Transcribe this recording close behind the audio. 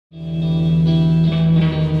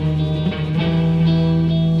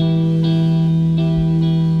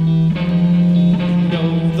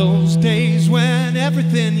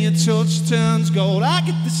touch turns gold. I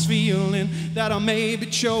get this feeling that I may be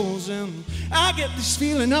chosen. I get this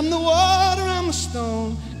feeling I'm the water, I'm the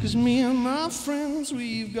stone. 'Cause me and my friends,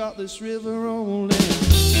 we've got this river rolling.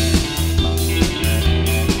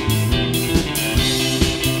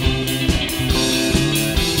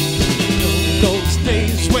 Those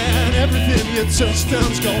days when everything you touch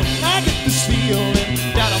turns gold. I get this feeling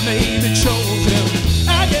that I may be chosen.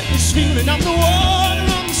 I get this feeling I'm the water,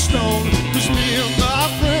 I'm the stone. 'Cause me and my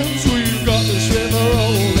friends, we've got this river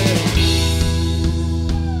rolling.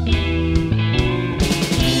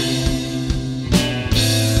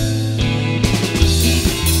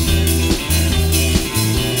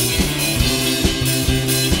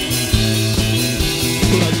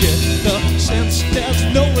 But I get the sense there's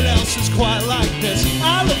nowhere else is quite like this.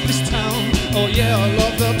 I love this town, oh yeah, I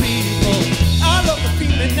love the people. I love the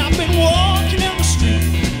feeling I've been walking down the street.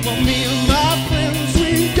 Well, me and my friends,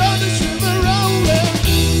 we've got this river rolling.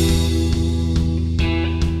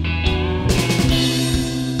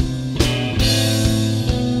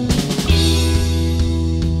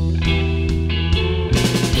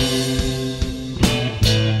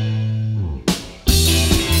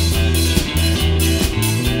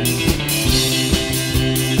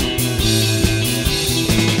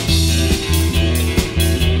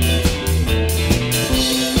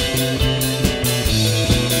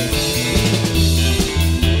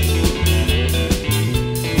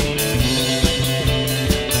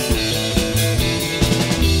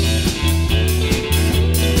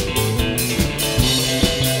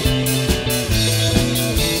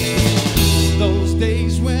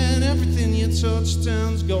 Touch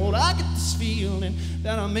turns gold. I get this feeling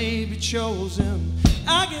that I may be chosen.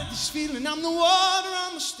 I get this feeling I'm the water,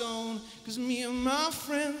 I'm the stone. 'Cause me and my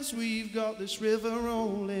friends, we've got this river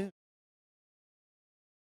rolling.